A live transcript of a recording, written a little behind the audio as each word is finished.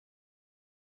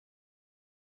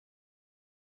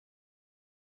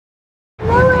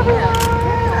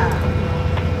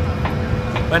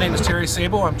My name is Terry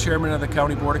Sabo. I'm chairman of the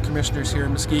County Board of Commissioners here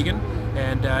in Muskegon,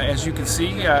 and as you can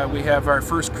see, we have our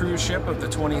first cruise ship of the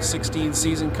 2016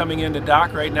 season coming into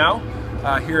dock right now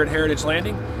here at Heritage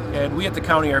Landing, and we at the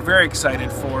county are very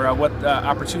excited for what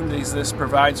opportunities this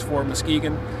provides for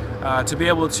Muskegon to be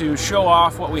able to show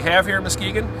off what we have here in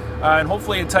Muskegon and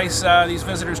hopefully entice these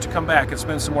visitors to come back and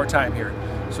spend some more time here.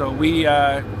 So we,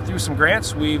 through some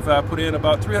grants, we've put in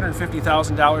about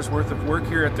 $350,000 worth of work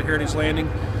here at the Heritage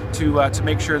Landing to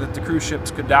make sure that the cruise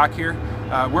ships could dock here.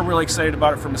 We're really excited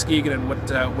about it for Muskegon and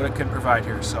what it can provide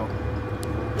here. So.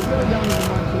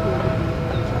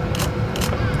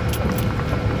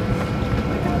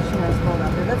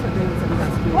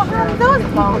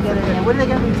 What are they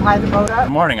going to fly the boat up?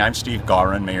 Good morning, I'm Steve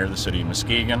Gaurin, Mayor of the City of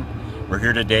Muskegon. We're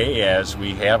here today as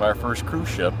we have our first cruise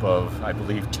ship of, I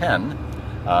believe, 10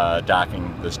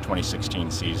 docking this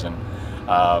 2016 season.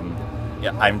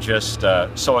 Yeah, I'm just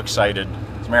so excited,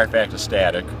 as a matter of fact,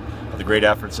 ecstatic of the great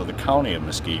efforts of the County of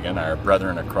Muskegon, our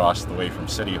brethren across the way from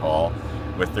City Hall,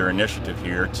 with their initiative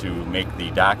here to make the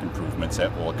dock improvements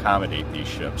that will accommodate these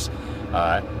ships.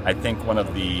 I think one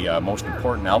of the most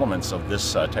important elements of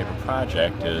this type of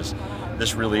project is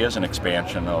this really is an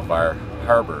expansion of our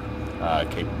harbor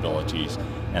capabilities,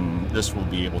 and this will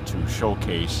be able to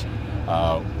showcase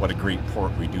what a great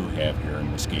port we do have here in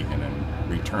Muskegon and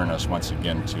return us once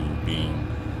again to being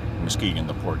Muskegon,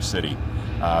 the port city.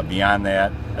 Beyond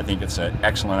that, I think it's an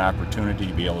excellent opportunity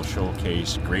to be able to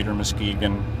showcase Greater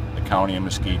Muskegon, the County of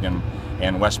Muskegon,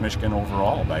 and West Michigan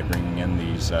overall by bringing in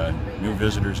these new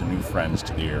visitors and new friends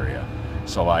to the area.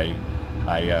 So I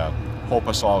hope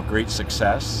us all great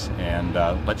success, and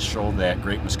let's show that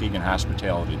great Muskegon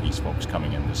hospitality to these folks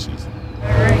coming in this season. All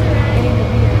right.